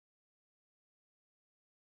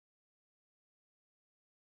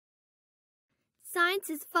Science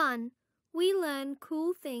is fun. We learn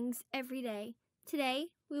cool things every day. Today,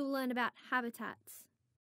 we will learn about habitats.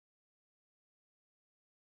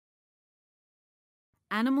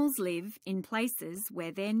 Animals live in places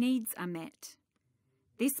where their needs are met.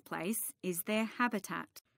 This place is their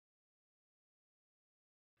habitat.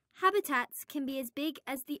 Habitats can be as big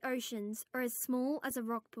as the oceans or as small as a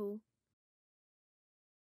rock pool.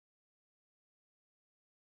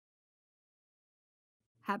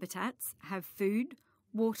 Habitats have food,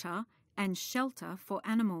 water, and shelter for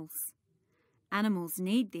animals. Animals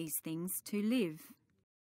need these things to live.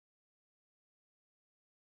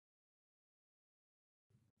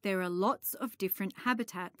 There are lots of different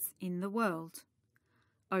habitats in the world.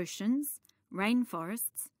 Oceans,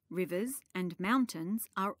 rainforests, rivers, and mountains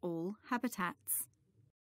are all habitats.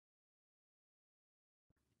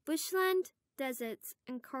 Bushland, deserts,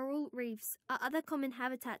 and coral reefs are other common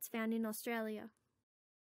habitats found in Australia.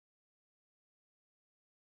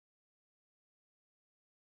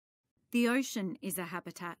 The ocean is a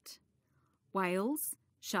habitat. Whales,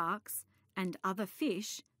 sharks, and other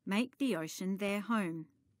fish make the ocean their home.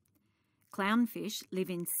 Clownfish live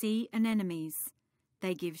in sea anemones.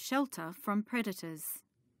 They give shelter from predators.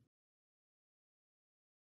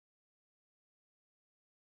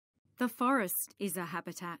 The forest is a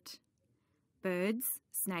habitat. Birds,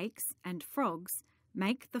 snakes, and frogs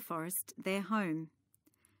make the forest their home.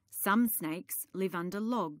 Some snakes live under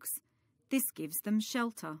logs. This gives them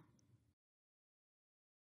shelter.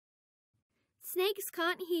 Snakes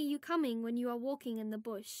can't hear you coming when you are walking in the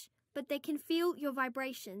bush, but they can feel your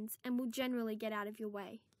vibrations and will generally get out of your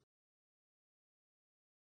way.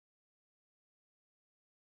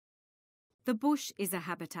 The bush is a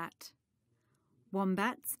habitat.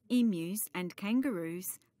 Wombats, emus, and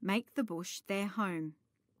kangaroos make the bush their home.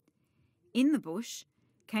 In the bush,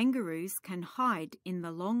 kangaroos can hide in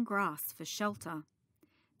the long grass for shelter.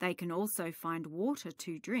 They can also find water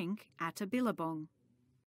to drink at a billabong.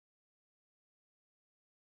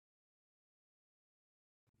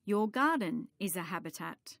 Your garden is a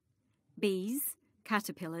habitat. Bees,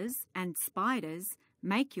 caterpillars, and spiders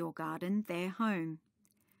make your garden their home.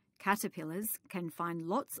 Caterpillars can find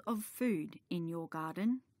lots of food in your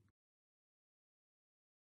garden.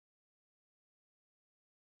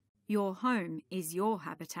 Your home is your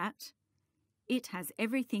habitat. It has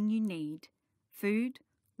everything you need: food,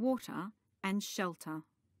 water, and shelter.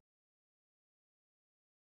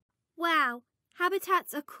 Wow,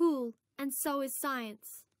 habitats are cool, and so is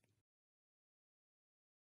science.